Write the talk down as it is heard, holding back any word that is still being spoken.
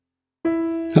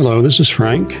Hello, this is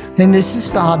Frank. And this is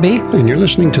Bobby. And you're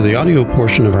listening to the audio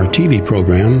portion of our TV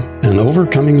program, An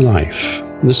Overcoming Life.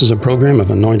 This is a program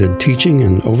of anointed teaching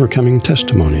and overcoming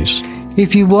testimonies.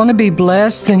 If you want to be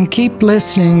blessed, then keep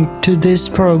listening to this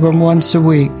program once a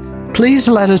week. Please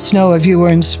let us know if you were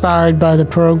inspired by the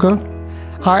program.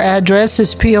 Our address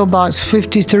is P.O. Box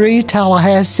 53,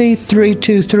 Tallahassee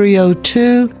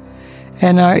 32302,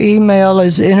 and our email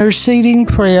is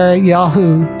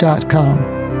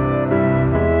intercedingprayer@yahoo.com.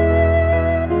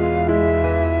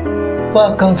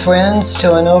 Welcome, friends,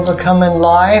 to An Overcoming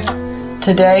Life.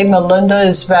 Today, Melinda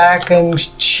is back and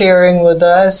sharing with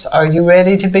us. Are you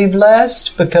ready to be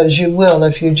blessed? Because you will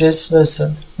if you just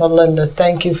listen. Melinda,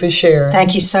 thank you for sharing.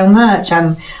 Thank you so much.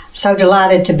 I'm so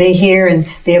delighted to be here and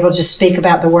be able to speak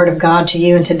about the Word of God to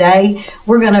you. And today,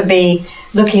 we're going to be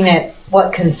looking at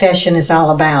what confession is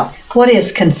all about. What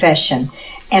is confession?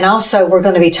 And also, we're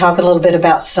going to be talking a little bit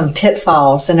about some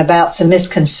pitfalls and about some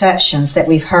misconceptions that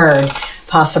we've heard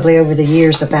possibly over the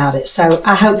years about it. So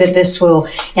I hope that this will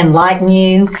enlighten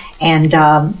you and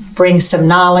bring some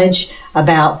knowledge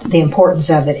about the importance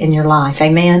of it in your life.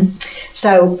 Amen?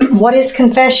 So what is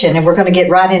confession? And we're going to get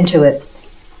right into it.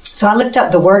 So I looked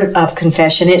up the word of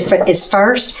confession. It's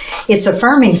first, it's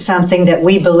affirming something that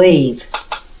we believe.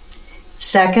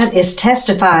 Second, it's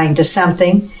testifying to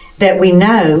something that we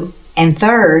know. And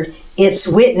third, it's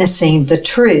witnessing the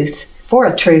truth for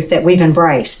a truth that we've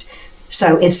embraced.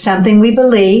 So it's something we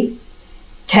believe,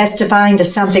 testifying to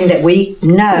something that we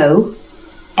know,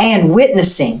 and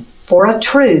witnessing for a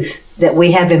truth that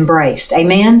we have embraced.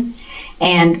 Amen?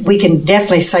 And we can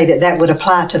definitely say that that would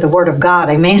apply to the Word of God.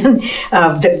 Amen?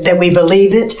 That we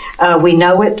believe it, we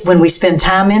know it when we spend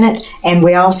time in it, and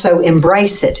we also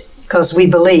embrace it because we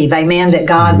believe, amen, that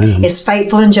God is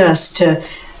faithful and just to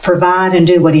provide and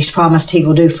do what He's promised He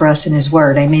will do for us in His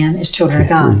Word. Amen? As children of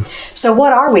God. So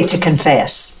what are we to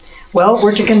confess? Well,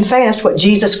 we're to confess what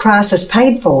Jesus Christ has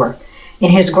paid for in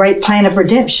His great plan of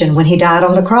redemption when He died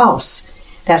on the cross.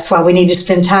 That's why we need to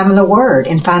spend time in the Word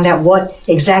and find out what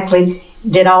exactly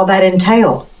did all that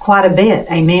entail. Quite a bit.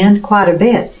 Amen? Quite a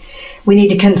bit. We need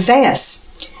to confess.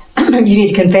 You need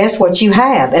to confess what you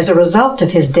have as a result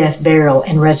of His death, burial,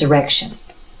 and resurrection.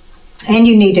 And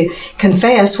you need to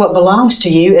confess what belongs to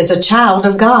you as a child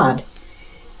of God.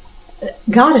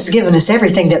 God has given us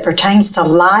everything that pertains to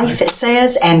life, it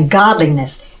says, and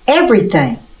godliness.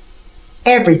 Everything.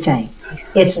 Everything.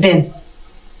 It's been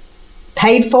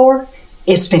paid for.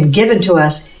 It's been given to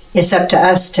us. It's up to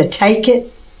us to take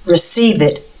it, receive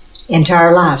it into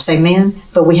our lives. Amen?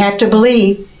 But we have to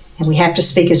believe and we have to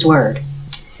speak His Word.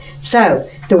 So,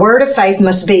 the word of faith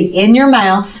must be in your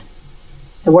mouth.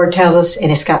 The Word tells us,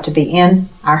 and it's got to be in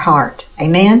our heart.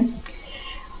 Amen?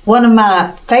 One of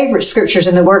my favorite scriptures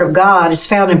in the Word of God is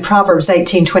found in Proverbs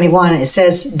 18:21. It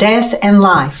says, "Death and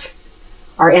life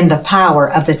are in the power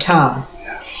of the tongue,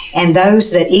 and those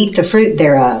that eat the fruit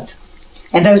thereof,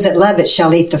 and those that love it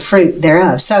shall eat the fruit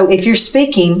thereof." So if you're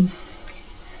speaking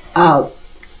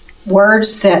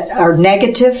words that are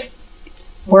negative,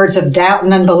 words of doubt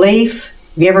and unbelief,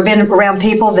 have you ever been around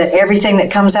people that everything that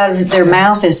comes out of their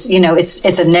mouth is,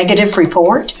 it's a negative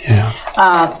report? Yeah.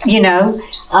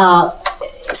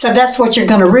 So that's what you're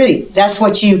going to read. That's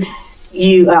what you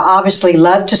obviously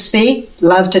love to speak,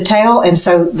 love to tell, and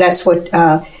so that's what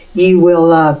you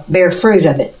will bear fruit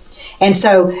of it. And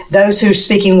so those who are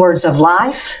speaking words of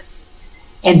life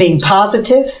and being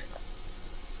positive,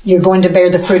 you're going to bear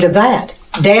the fruit of that.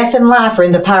 Death and life are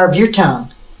in the power of your tongue,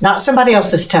 not somebody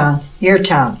else's tongue, your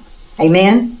tongue.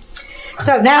 Amen?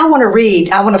 So now I want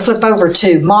to flip over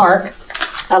to Mark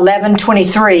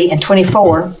 11:23 and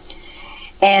 24.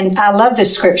 And I love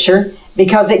this scripture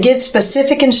because it gives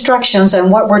specific instructions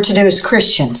on what we're to do as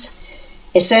Christians.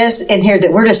 It says in here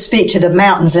that we're to speak to the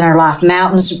mountains in our life.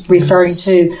 Mountains referring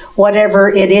to whatever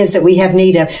it is that we have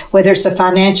need of, whether it's a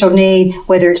financial need,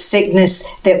 whether it's sickness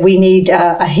that we need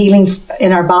a healing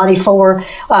in our body for,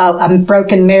 a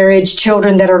broken marriage,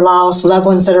 children that are lost, loved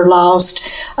ones that are lost,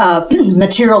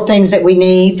 material things that we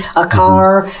need, a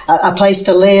car, a place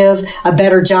to live, a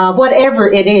better job, whatever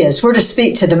it is. We're to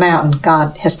speak to the mountain,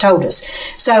 God has told us.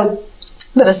 So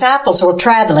the disciples were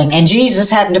traveling, and Jesus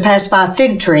happened to pass by a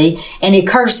fig tree, and He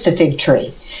cursed the fig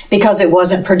tree because it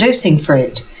wasn't producing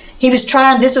fruit.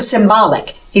 This is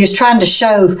symbolic. He was trying to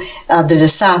show the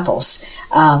disciples,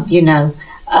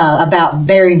 about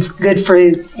bearing good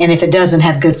fruit, and if it doesn't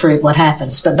have good fruit, what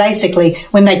happens. But basically,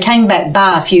 when they came back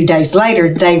by a few days later,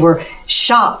 they were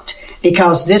shocked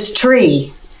because this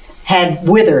tree had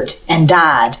withered and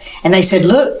died. And they said,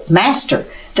 "Look, Master,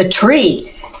 the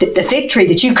fig tree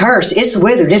that you cursed, it's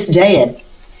withered, it's dead."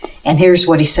 And here's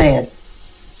what He said.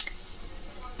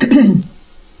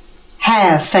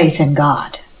 have faith in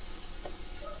God.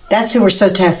 That's who we're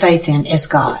supposed to have faith in, is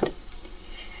God.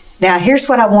 Now, here's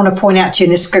what I want to point out to you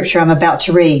in this scripture I'm about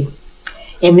to read.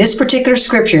 In this particular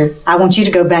scripture, I want you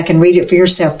to go back and read it for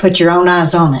yourself. Put your own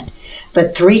eyes on it.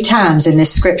 But 3 times in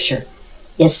this scripture,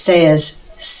 it says,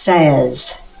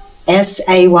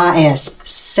 S-A-Y-S,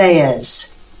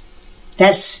 says.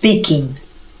 That's speaking.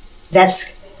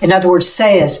 That's, in other words,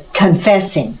 says,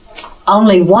 confessing.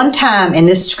 Only one time in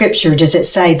this scripture does it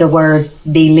say the word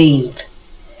believe.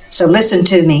 So listen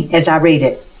to me as I read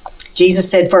it. Jesus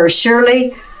said, "For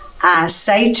surely I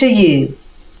say to you,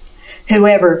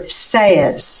 whoever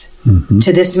says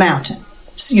to this mountain,"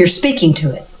 so you're speaking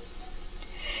to it,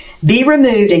 "be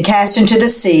removed and cast into the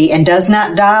sea, and does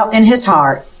not doubt in his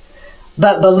heart,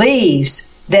 but believes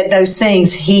that those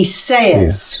things he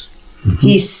says,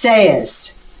 he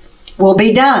says, will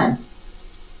be done,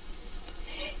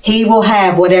 he will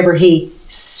have whatever he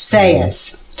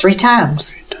says." 3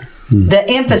 times. The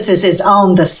emphasis is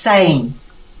on the saying.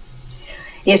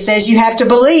 It says you have to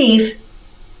believe.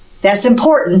 That's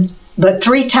important. But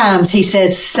 3 times he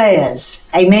says.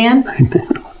 Amen?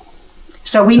 Amen.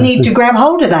 So we need to grab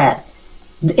hold of that.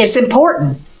 It's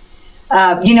important.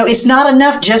 It's not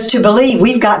enough just to believe.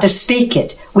 We've got to speak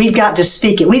it. We've got to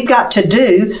speak it. We've got to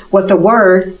do what the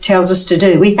Word tells us to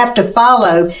do. We have to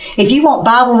follow. If you want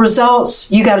Bible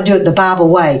results, you got to do it the Bible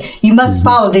way. You must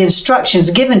follow the instructions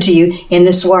given to you in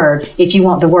this Word if you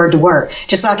want the Word to work.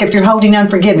 Just like if you're holding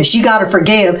unforgiveness, you got to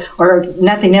forgive or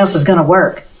nothing else is going to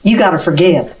work. You got to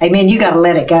forgive. Amen. You got to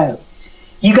let it go.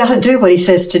 You got to do what He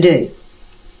says to do.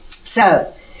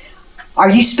 So, are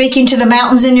you speaking to the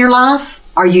mountains in your life?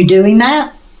 Are you doing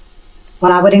that?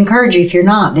 Well, I would encourage you, if you're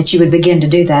not, that you would begin to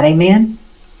do that. Amen?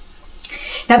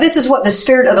 Now, this is what the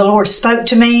Spirit of the Lord spoke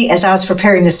to me as I was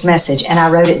preparing this message, and I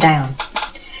wrote it down.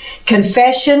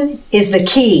 Confession is the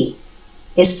key.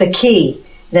 It's the key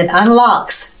that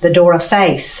unlocks the door of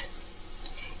faith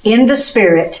in the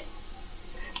Spirit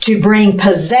to bring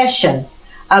possession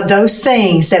of those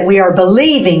things that we are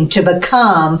believing to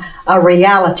become a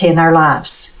reality in our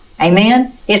lives.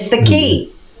 Amen? It's the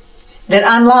key that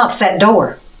unlocks that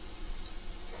door.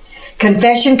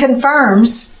 Confession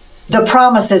confirms the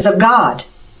promises of God.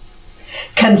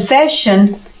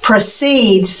 Confession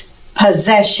precedes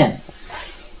possession.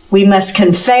 We must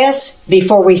confess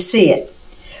before we see it.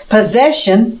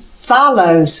 Possession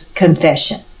follows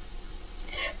confession.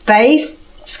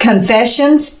 Faith's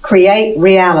confessions create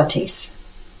realities.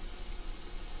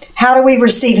 How do we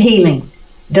receive healing,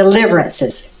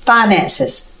 deliverances,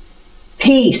 finances,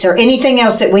 peace, or anything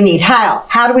else that we need? How?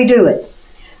 How do we do it?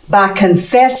 By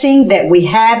confessing that we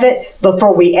have it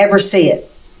before we ever see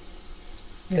it.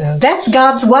 Yes. That's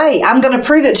God's way. I'm going to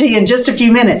prove it to you in just a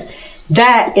few minutes.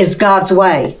 That is God's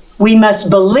way. We must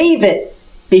believe it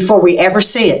before we ever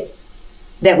see it,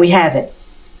 that we have it.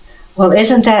 Well,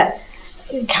 isn't that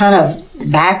kind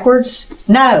of backwards?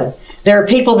 No. There are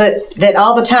people that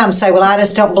all the time say, well, I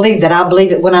just don't believe that. I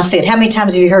believe it when I see it. How many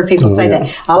times have you heard people say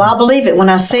that? Oh, I'll believe it when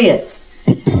I see it.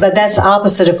 But that's the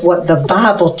opposite of what the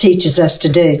Bible teaches us to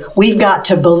do. We've got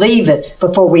to believe it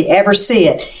before we ever see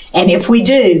it. And if we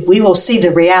do, we will see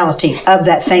the reality of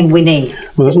that thing we need.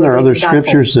 Well, isn't there other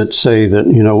scriptures that say that,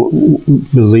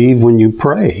 believe when you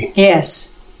pray?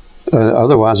 Yes.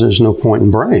 Otherwise, there's no point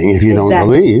in praying if you don't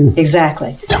believe.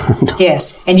 Exactly.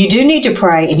 Yes. And you do need to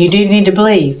pray and you do need to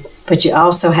believe, but you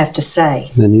also have to say.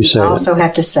 Then you say You also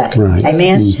have to say. Right.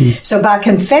 Amen? So by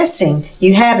confessing,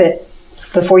 you have it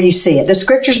before you see it. The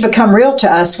scriptures become real to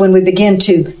us when we begin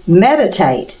to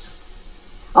meditate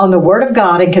on the Word of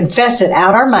God and confess it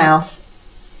out our mouth.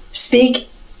 Speak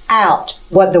out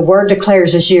what the Word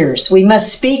declares is yours. We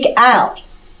must speak out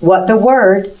what the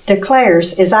Word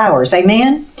declares is ours.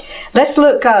 Amen? Let's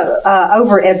look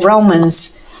over at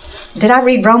Romans. Did I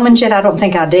read Romans yet? I don't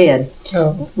think I did.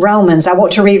 Oh. Romans. I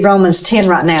want to read Romans 10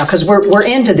 right now because we're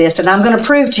into this, and I'm going to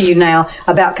prove to you now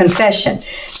about confession.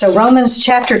 So Romans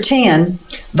chapter 10,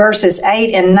 verses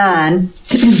 8 and 9.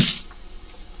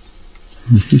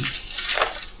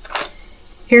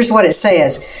 Here's what it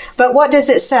says. But what does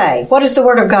it say? What does the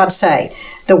Word of God say?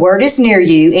 The Word is near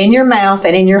you, in your mouth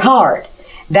and in your heart.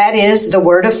 That is the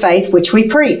word of faith which we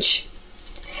preach.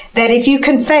 That if you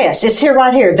confess, it's here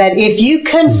right here, that if you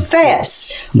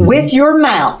confess with your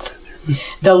mouth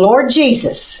the Lord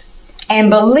Jesus and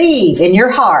believe in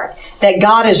your heart that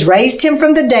God has raised him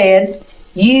from the dead,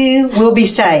 you will be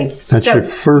saved. That's your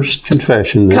first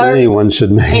confession that anyone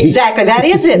should make. Exactly. That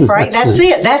is it, Frank. That's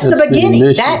it. That's the beginning.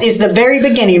 That is the very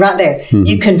beginning right there.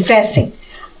 You confessing.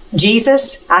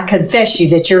 Jesus, I confess you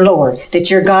that you're Lord, that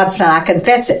you're God's Son. I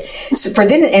confess it. So and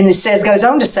it goes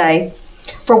on to say,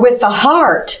 for with the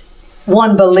heart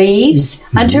one believes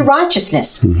unto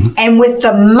righteousness. And with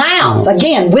the mouth,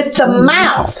 again, with the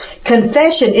mouth,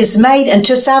 confession is made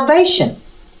unto salvation.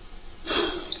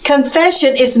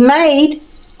 Confession is made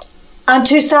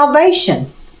unto salvation.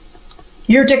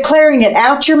 You're declaring it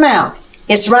out your mouth.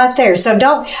 It's right there. So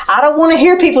I don't want to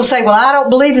hear people say, well, I don't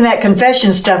believe in that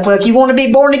confession stuff. Well, if you want to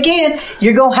be born again,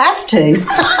 you're going to have to.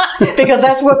 Because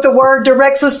that's what the Word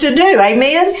directs us to do.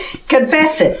 Amen?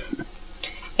 Confess it.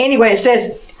 Anyway, it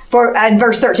says, in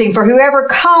verse 13, for whoever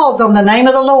calls on the name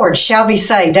of the Lord shall be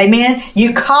saved. Amen?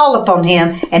 You call upon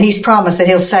Him, and He's promised that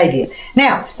He'll save you.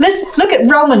 Now, let's look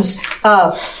at Romans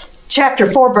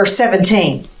chapter 4, verse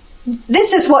 17.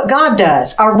 This is what God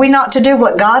does. Are we not to do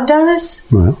what God does?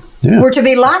 Well, yeah. We're to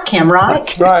be like Him,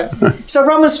 right? Right. So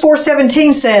Romans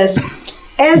 4:17 says,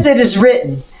 as it is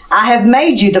written, I have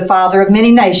made you the father of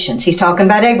many nations. He's talking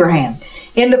about Abraham.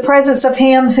 In the presence of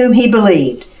him whom he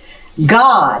believed.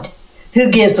 God,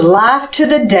 who gives life to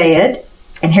the dead,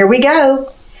 and here we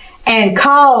go, and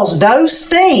calls those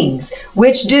things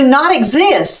which do not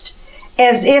exist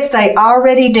as if they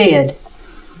already did.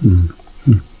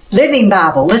 Living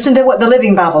Bible. Listen to what the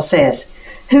Living Bible says.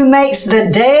 Who makes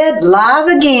the dead live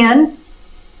again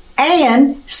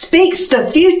and speaks the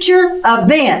future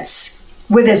events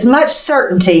with as much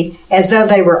certainty as though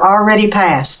they were already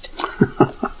past.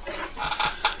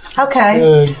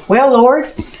 Okay. Well,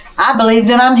 Lord, I believe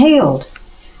that I'm healed.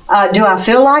 Do I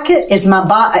feel like it? Is my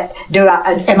body?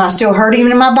 Am I still hurting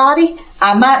in my body?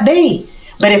 I might be.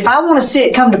 But if I want to see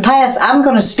it come to pass, I'm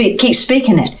going to keep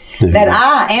speaking it. That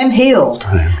I am healed.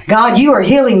 God, you are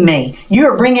healing me. You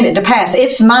are bringing it to pass.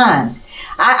 It's mine.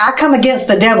 I come against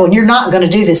the devil, and you're not going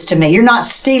to do this to me. You're not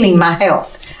stealing my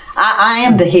health. I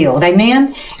am the healed.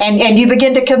 Amen? And you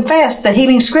begin to confess the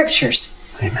healing scriptures.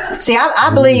 Amen. See,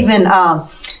 I believe in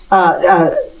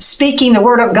speaking the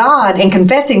word of God and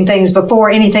confessing things before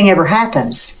anything ever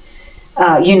happens.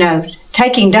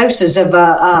 Taking doses of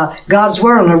God's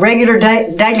word on a regular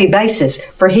daily basis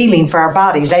for healing for our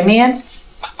bodies. Amen?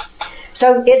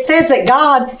 So it says that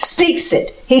God speaks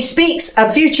it. He speaks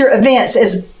of future events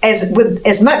with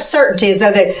as much certainty as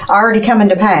though they're already coming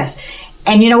to pass.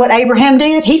 And you know what Abraham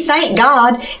did? He thanked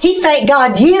God. He thanked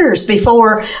God years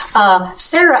before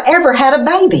Sarah ever had a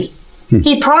baby.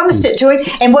 He promised it to him.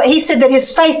 And what he said that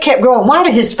his faith kept growing. Why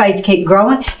did his faith keep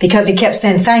growing? Because he kept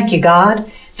saying, thank you,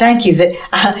 God. Thank you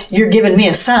that you're giving me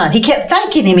a son. He kept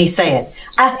thanking him, he said,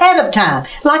 ahead of time,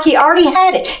 like he already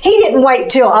had it. He didn't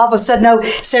wait till all of a sudden,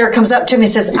 Sarah comes up to him and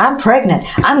says, I'm pregnant.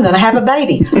 I'm going to have a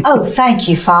baby. Oh, thank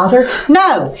you, Father.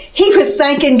 No, he was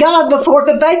thanking God before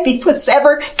the baby was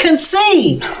ever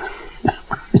conceived.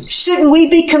 Shouldn't we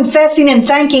be confessing and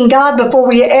thanking God before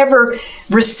we ever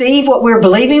receive what we're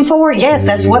believing for? Yes,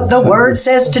 that's what the Word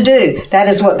says to do. That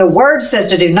is what the Word says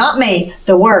to do, not me,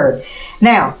 the Word.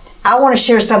 Now, I want to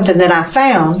share something that I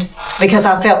found because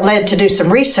I felt led to do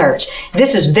some research.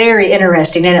 This is very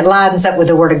interesting, and it lines up with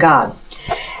the Word of God.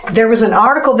 There was an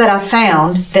article that I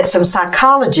found that some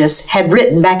psychologists had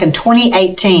written back in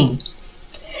 2018.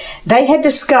 They had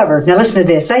discovered, now listen to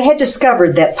this, they had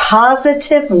discovered that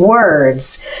positive words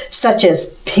such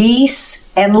as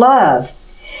peace and love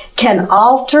can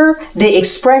alter the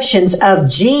expressions of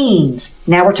genes.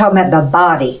 Now we're talking about the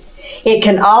body. It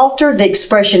can alter the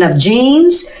expression of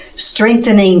genes,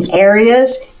 strengthening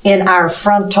areas in our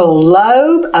frontal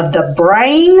lobe of the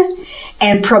brain,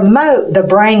 and promote the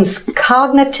brain's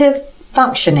cognitive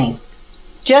functioning.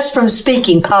 Just from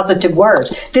speaking positive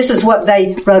words. This is what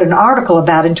they wrote an article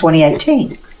about in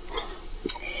 2018.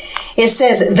 It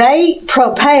says they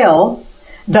propel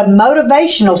the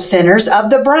motivational centers of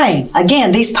the brain.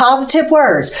 Again, these positive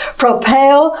words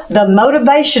propel the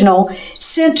motivational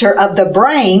center of the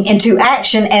brain into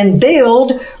action and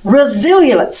build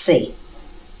resiliency.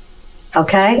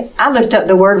 Okay? I looked up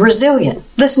the word resilient.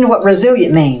 Listen to what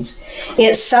resilient means.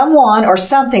 It's someone or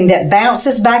something that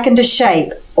bounces back into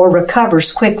shape or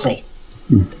recovers quickly.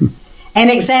 An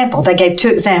example, they gave 2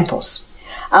 examples.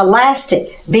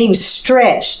 Elastic being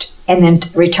stretched and then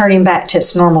returning back to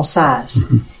its normal size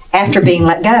after being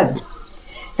let go.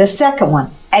 The second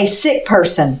one, a sick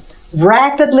person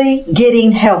rapidly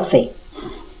getting healthy.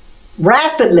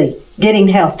 Rapidly getting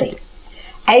healthy.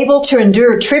 Able to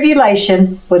endure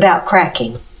tribulation without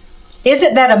cracking.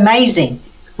 Isn't that amazing?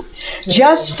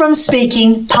 Just from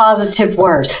speaking positive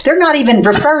words. They're not even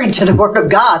referring to the Word of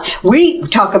God. We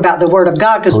talk about the Word of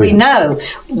God because we know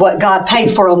what God paid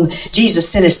for him. Jesus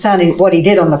sent His Son and what He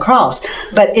did on the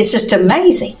cross. But it's just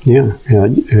amazing. Yeah.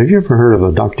 Have you ever heard of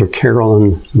a Dr.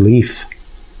 Carroll Leaf?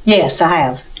 Yes, I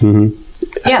have.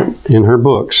 Yeah. In her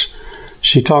books,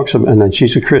 she talks about, and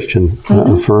she's a Christian,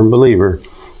 a firm believer,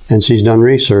 and she's done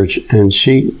research, and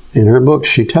in her book,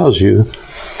 she tells you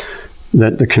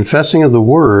that the confessing of the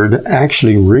word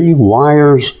actually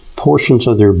rewires portions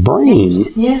of their brain.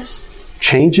 Yes.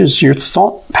 Changes your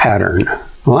thought pattern.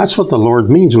 Well, that's what the Lord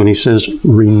means when he says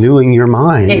renewing your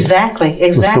mind. Exactly.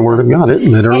 With the Word of God. It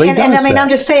literally does and I mean, that. I'm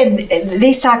just saying,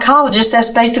 these psychologists,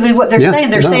 that's basically what they're saying.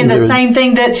 They're saying the same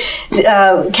thing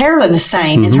that Carroll is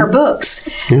saying in her books.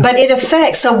 Yeah. But it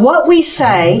affects, so what we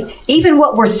say, even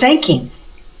what we're thinking,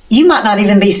 you might not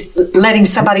even be letting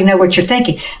somebody know what you're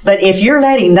thinking. But if you're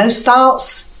letting those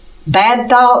thoughts, bad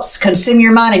thoughts, consume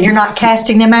your mind and you're not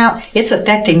casting them out, it's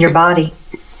affecting your body.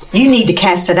 You need to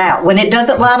cast it out. When it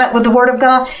doesn't line up with the Word of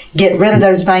God, get rid of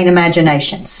those vain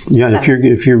imaginations. Yeah, so.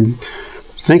 if you're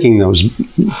thinking those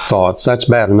thoughts, that's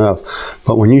bad enough.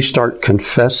 But when you start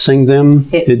confessing them,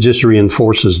 it just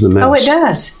reinforces the mess. Oh, it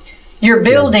does. You're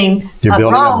building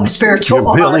wrong spiritual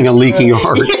heart. You're building a leaking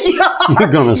heart.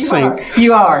 You're going to sink.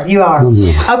 You are.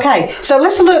 Okay, so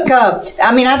let's look up.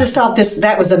 I mean, I just thought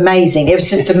that was amazing. It was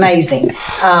just amazing.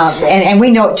 And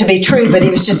we know it to be true, but it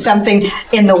was just something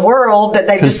in the world that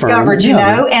they've discovered, you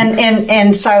know,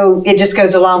 and so it just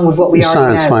goes along with what we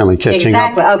already know. Science finally catching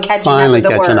up. Exactly. Oh,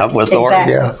 catching up with the word.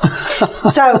 Yeah.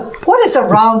 So, what is a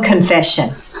wrong confession?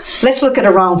 Let's look at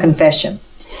a wrong confession.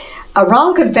 A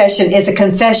wrong confession is a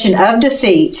confession of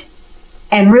defeat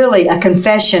and really a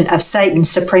confession of Satan's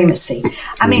supremacy.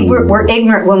 I mean, we're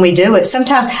ignorant when we do it.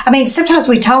 Sometimes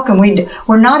we talk and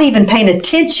we're not even paying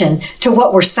attention to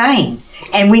what we're saying.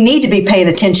 And we need to be paying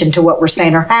attention to what we're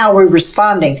saying or how we're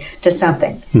responding to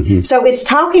something. Mm-hmm. So it's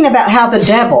talking about how the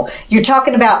devil, you're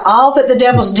talking about all that the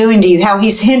devil's doing to you, how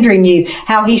he's hindering you,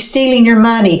 how he's stealing your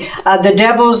money, the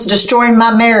devil's destroying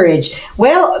my marriage.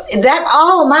 Well, that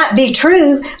all might be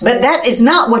true, but that is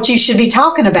not what you should be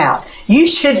talking about. You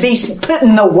should be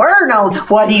putting the word on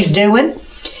what he's doing,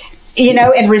 you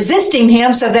know, and resisting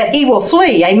him so that he will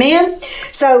flee. Amen?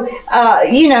 So,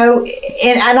 you know,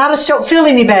 and I just don't feel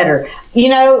any better. You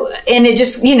know, and it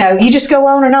just, you know, you just go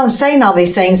on and on saying all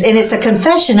these things, and it's a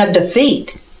confession of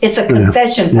defeat. It's a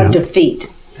confession of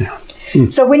defeat. Yeah.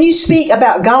 So when you speak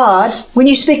about God,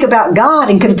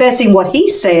 and confessing what he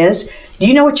says, do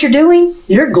you know what you're doing?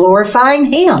 You're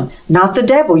glorifying him, not the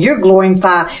devil. You're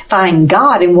glorifying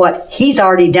God in what he's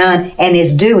already done and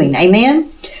is doing.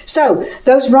 Amen? So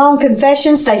those wrong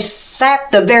confessions, they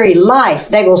sap the very life.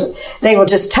 They will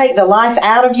just take the life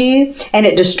out of you, and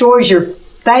it destroys your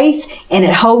faith, and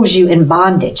it holds you in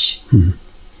bondage. Mm-hmm.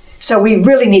 So we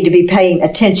really need to be paying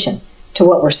attention to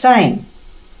what we're saying.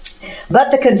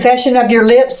 But the confession of your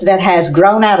lips that has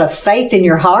grown out of faith in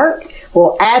your heart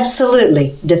will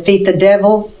absolutely defeat the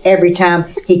devil every time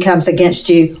he comes against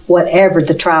you, whatever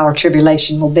the trial or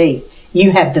tribulation will be.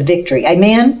 You have the victory.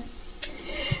 Amen?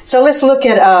 So let's look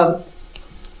at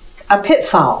a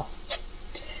pitfall.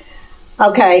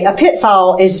 Okay, a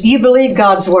pitfall is you believe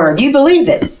God's word. You believe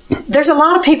it. There's a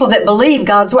lot of people that believe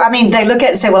God's word. I mean, they look at it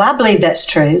and say, well, I believe that's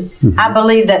true. Mm-hmm. I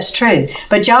believe that's true.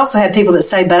 But you also have people that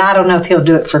say, but I don't know if he'll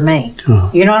do it for me. Oh.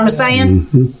 You know what I'm saying?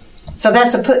 Mm-hmm. So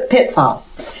that's a pitfall.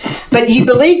 But you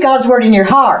believe God's word in your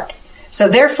heart. So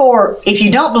therefore, if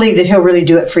you don't believe that he'll really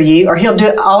do it for you, or he'll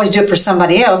always do it for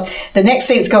somebody else, the next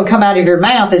thing that's going to come out of your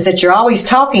mouth is that you're always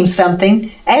talking something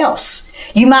else.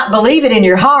 You might believe it in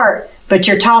your heart, but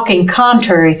you're talking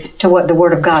contrary to what the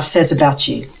Word of God says about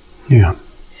you. Yeah.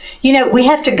 You know, we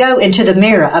have to go into the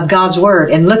mirror of God's Word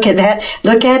and look at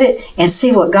it and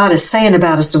see what God is saying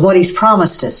about us and what he's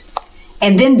promised us.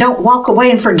 And then don't walk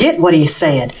away and forget what he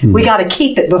said. Mm-hmm. We got to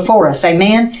keep it before us.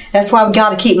 Amen? That's why we got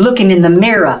to keep looking in the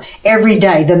mirror every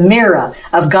day, the mirror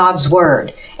of God's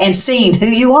Word, and seeing who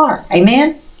you are.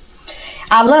 Amen?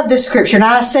 I love this scripture, and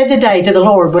I said today to the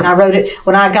Lord when I wrote it,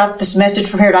 when I got this message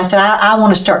prepared, I said, I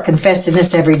want to start confessing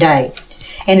this every day.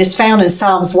 And it's found in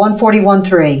Psalms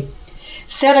 141:3.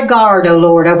 Set a guard, O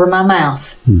Lord, over my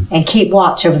mouth, and keep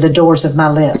watch over the doors of my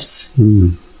lips.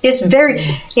 It's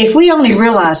if we only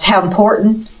realize how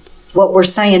important what we're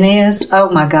saying is,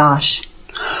 oh my gosh.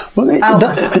 Well,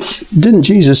 didn't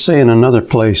Jesus say in another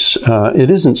place, it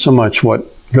isn't so much what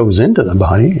goes into the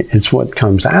body, it's what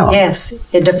comes out. Yes,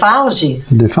 it defiles you.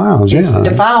 It defiles, It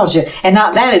defiles you. And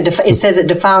not that, it says it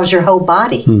defiles your whole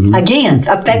body. Mm-hmm. Again,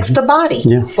 affects the body.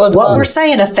 Yeah. Well, what we're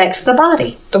saying affects the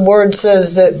body. The Word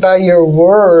says that by your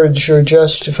words you're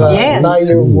justified. Yes. By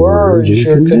your words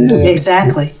you're condemned.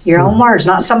 Exactly. Your own words,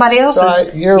 not somebody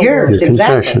else's. Yours. Your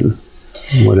exactly. Confession.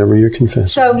 Whatever you're confessing.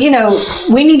 So, you know,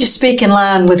 we need to speak in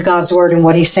line with God's Word and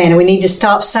what he's saying. We need to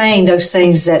stop saying those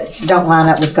things that don't line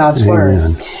up with God's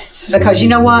Word. Because you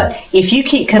know what? If you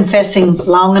keep confessing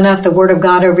long enough the Word of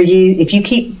God over you, if you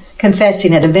keep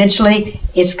confessing it, eventually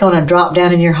it's going to drop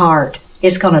down in your heart.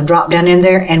 it's going to drop down in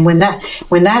there. And when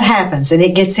that happens and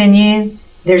it gets in you,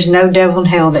 there's no devil in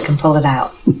hell that can pull it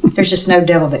out. There's just no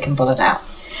devil that can pull it out.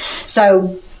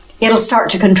 So it'll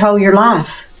start to control your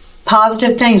life.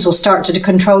 Positive things will start to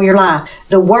control your life.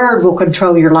 The Word will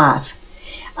control your life.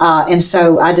 And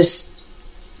so I just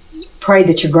pray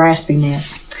that you're grasping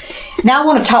this. Now I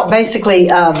want to talk basically,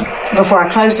 before I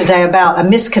close today, about a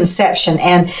misconception.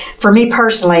 And for me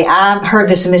personally, I heard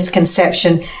this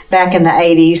misconception back in the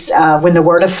 80s when the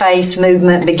Word of Faith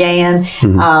movement began,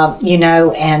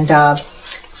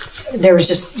 there was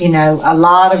just, a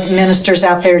lot of ministers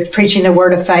out there preaching the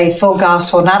Word of Faith, full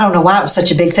gospel. And I don't know why it was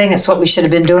such a big thing. That's what we should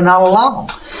have been doing all along.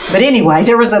 But anyway,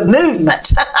 there was a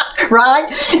movement, right?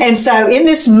 And so in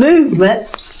this movement,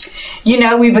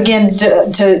 we begin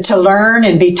to learn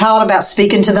and be taught about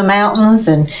speaking to the mountains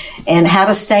and how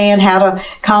to stand, how to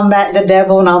combat the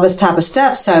devil and all this type of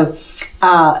stuff. So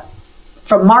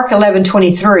from Mark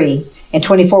 11:23 and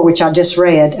 24, which I just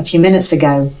read a few minutes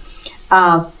ago,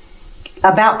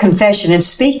 about confession and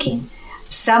speaking,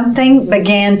 something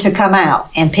began to come out,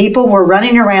 and people were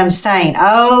running around saying,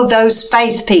 oh, those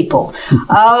faith people,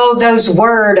 oh, those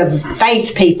Word of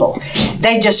Faith people,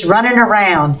 they just running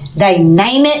around, they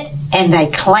name it and they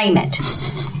claim it.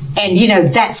 And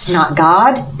that's not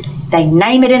God. They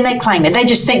name it and they claim it. They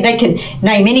just think they can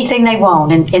name anything they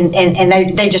want, and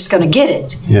they're just going to get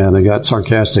it. Yeah, they got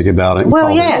sarcastic about it. Well,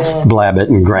 yes. Blab it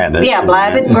and grab it. Yeah,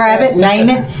 blab it and grab it, name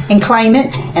it and claim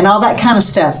it, and all that kind of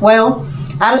stuff. Well,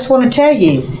 I just want to tell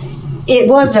you, it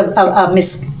was a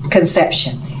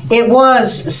misconception. It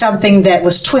was something that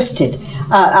was twisted.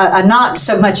 Not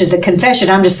so much as the confession.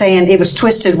 I'm just saying it was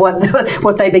twisted what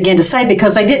they began to say,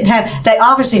 because they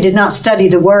obviously did not study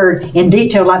the Word in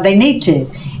detail like they need to.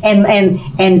 And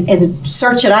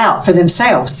search it out for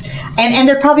themselves. And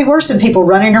there probably were some people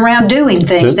running around doing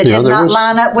things that did not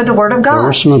line up with the Word of God. There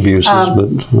were some abuses.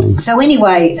 So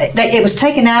anyway, it was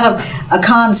taken out of a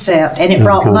concept, and it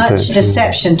brought much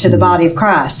deception to the body of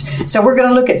Christ. So we're going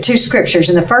to look at two scriptures.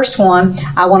 And the first one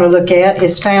I want to look at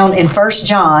is found in 1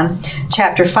 John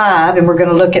chapter 5, and we're going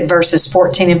to look at verses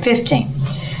 14 and 15.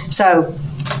 So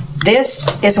this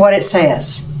is what it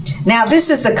says. Now, this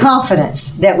is the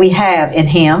confidence that we have in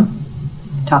Him,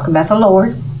 talking about the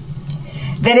Lord,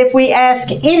 that if we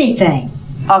ask anything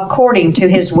according to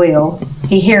His will,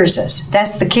 He hears us.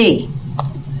 That's the key.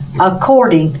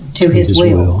 According to His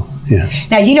will. Yes.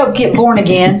 Now, you don't get born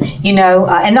again, and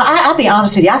I'll be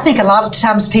honest with you. I think a lot of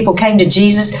times people came to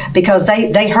Jesus because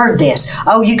they heard this.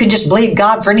 Oh, you can just believe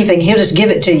God for anything. He'll just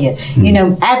give it to you.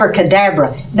 Mm-hmm.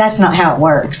 Abracadabra. That's not how it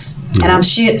works. Mm-hmm. And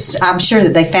I'm sure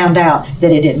that they found out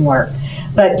that it didn't work.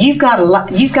 But you've got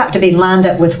to be lined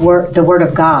up with the Word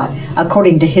of God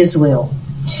according to His will.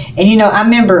 And I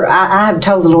remember I have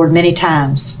told the Lord many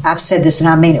times. I've said this, and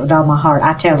I mean it with all my heart.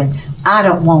 I tell Him, I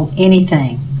don't want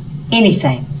anything.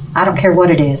 I don't care what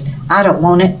it is. I don't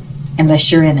want it unless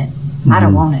you're in it. Mm-hmm. I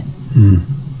don't want it.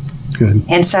 Mm-hmm. Good.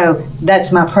 And so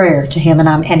that's my prayer to Him,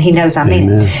 and He knows I mean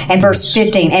it. And verse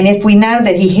 15, and if we know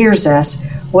that He hears us,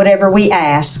 whatever we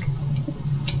ask,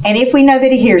 and if we know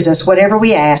that He hears us, whatever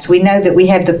we ask, we know that we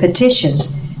have the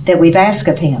petitions that we've asked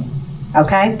of Him.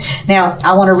 Okay? Now,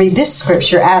 I want to read this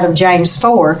scripture out of James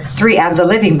 4:3 out of the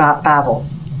Living Bible.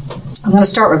 I'm going to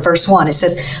start with verse 1. It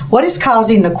says, what is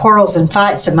causing the quarrels and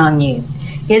fights among you?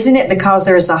 Isn't it because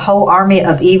there is a whole army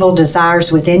of evil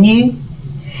desires within you?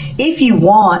 If you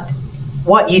want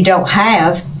what you don't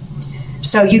have,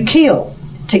 so you kill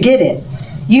to get it.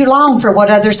 You long for what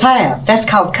others have. That's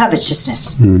called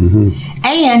covetousness. Mm-hmm.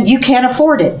 And you can't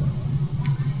afford it.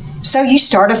 So you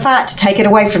start a fight to take it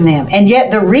away from them. And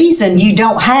yet the reason you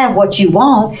don't have what you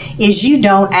want is you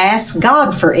don't ask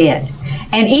God for it.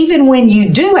 And even when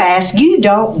you do ask, you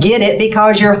don't get it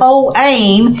because your whole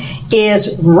aim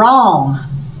is wrong.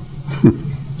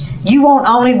 You want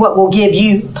only what will give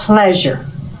you pleasure.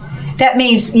 That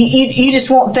means you just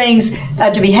want things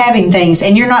to be having things,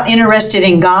 and you're not interested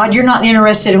in God. You're not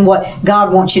interested in what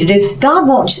God wants you to do. God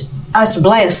wants us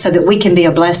blessed so that we can be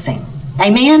a blessing.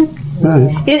 Amen?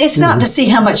 Right. It's not to see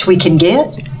how much we can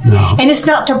get. No. And it's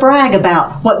not to brag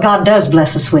about what God does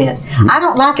bless us with. I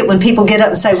don't like it when people get up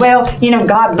and say, well,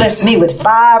 God blessed me with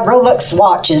 5 Rolex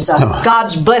watches.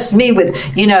 God's blessed me with,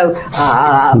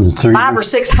 5 or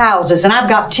 6 houses, and I've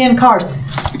got 10 cars.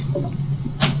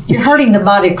 You're hurting the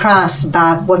body of Christ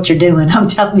by what you're doing. I'm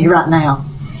telling you right now.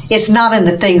 It's not in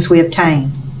the things we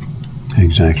obtain.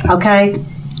 Exactly. Okay?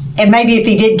 And maybe if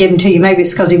he did give them to you, maybe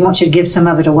it's because he wants you to give some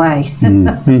of it away.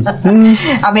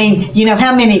 I mean, you know,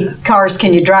 how many cars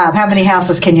can you drive? How many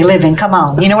houses can you live in? Come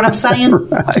on. You know what I'm saying?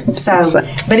 Right. So,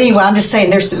 but anyway, I'm just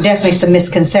saying there's definitely some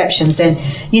misconceptions. And,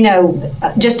 you know,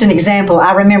 just an example,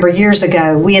 I remember years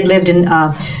ago, we had lived in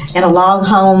a log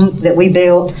home that we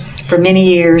built for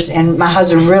many years, and my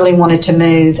husband really wanted to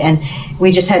move, and we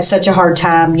just had such a hard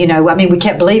time. You know, I mean, we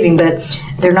kept believing, but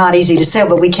they're not easy to sell,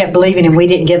 but we kept believing, and we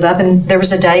didn't give up. And there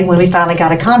was a day when we finally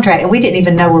got a contract, and we didn't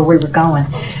even know where we were going.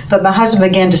 But my husband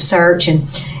began to search, and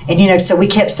you know, so we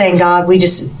kept saying, God, we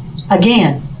just,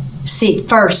 again, seek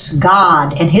first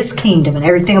God and His kingdom, and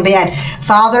everything will be added.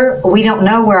 Father, we don't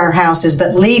know where our house is,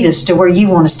 but lead us to where you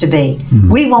want us to be.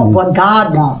 We want what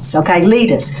God wants, okay?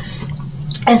 Lead us.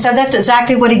 And so that's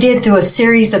exactly what He did through a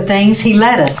series of things. He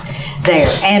led us there.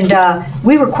 And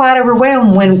we were quite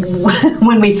overwhelmed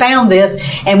when we found this,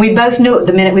 and we both knew it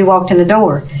the minute we walked in the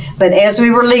door. But as we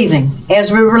were leaving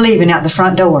out the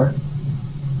front door,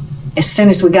 as soon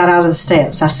as we got out of the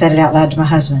steps, I said it out loud to my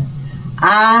husband.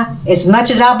 As much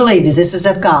as I believe that this is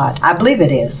of God, I believe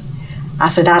it is, I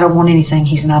said, I don't want anything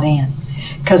He's not in.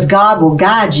 Because God will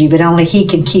guide you, but only He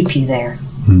can keep you there.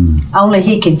 Only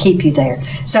He can keep you there.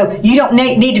 So you don't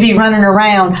need to be running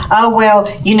around, oh, well,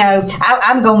 you know,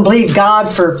 I'm going to believe God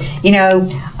for, you know,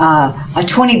 a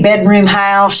 20-bedroom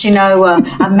house, you know,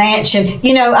 a mansion.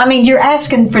 You know, I mean, you're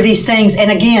asking for these things. And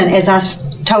again, as I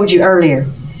told you earlier,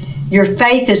 your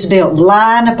faith is built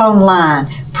line upon line,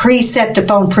 precept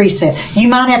upon precept. You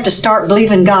might have to start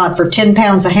believing God for 10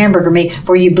 pounds of hamburger meat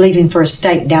before you believing for a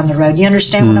steak down the road. You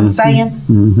understand what I'm saying?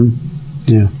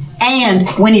 Yeah. And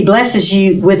when He blesses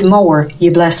you with more, you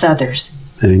bless others.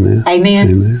 Amen. Amen.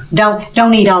 Amen.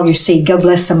 Don't eat all your seed. Go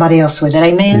bless somebody else with it.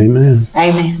 Amen. Amen.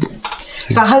 Amen.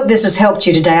 So I hope this has helped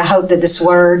you today. I hope that this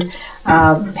word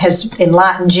has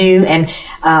enlightened you and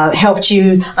helped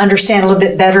you understand a little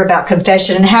bit better about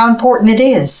confession and how important it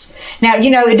is. Now,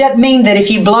 you know, it doesn't mean that if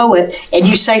you blow it and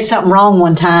you say something wrong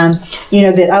one time, you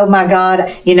know, that, oh my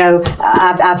God, you know,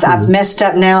 I've messed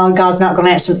up now, God's not going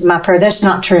to answer my prayer. That's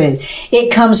not true.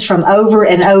 It comes from over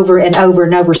and over and over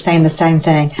and over saying the same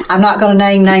thing. I'm not going to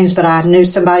name names, but I knew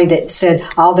somebody that said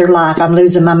all their life, I'm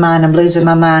losing my mind, I'm losing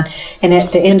my mind. And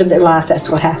at the end of their life, that's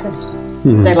what happened.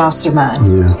 They lost their mind.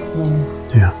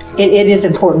 Yeah. It is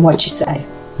important what you say.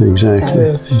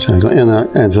 Exactly. Exactly. And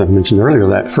as I mentioned earlier,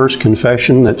 that first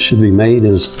confession that should be made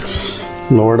is,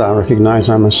 Lord, I recognize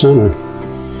I'm a sinner.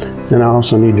 And I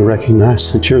also need to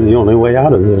recognize that you're the only way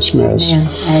out of this mess.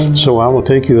 Amen. So I will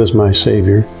take you as my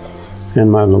Savior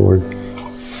and my Lord.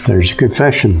 There's your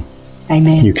confession.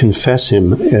 Amen. You confess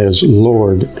Him as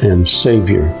Lord and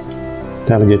Savior.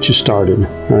 That'll get you started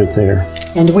right there.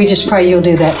 And we just pray you'll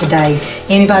do that today.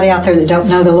 Anybody out there that don't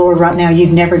know the Lord right now,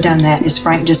 you've never done that, as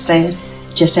Frank just said,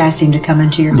 just ask Him to come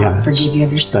into your heart and forgive you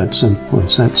of your sin. That simple.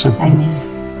 It's that simple. Amen.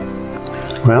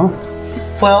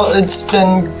 Well, it's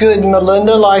been good,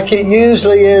 Melinda, like it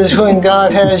usually is when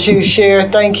God has you share.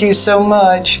 Thank you so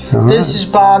much. This is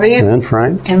Bobby. And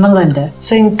Frank. And Melinda.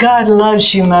 Saying God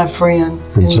loves you, my friend.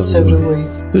 And so do we.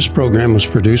 This program was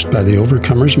produced by the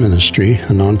Overcomers Ministry, a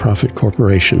nonprofit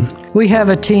corporation. We have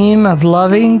a team of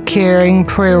loving, caring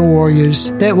prayer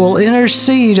warriors that will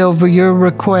intercede over your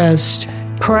request,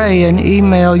 pray, and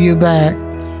email you back.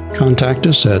 Contact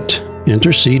us at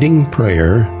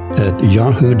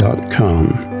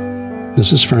intercedingprayer@yahoo.com.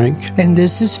 This is Frank. And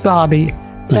this is Bobby.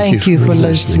 Thank you for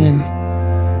listening.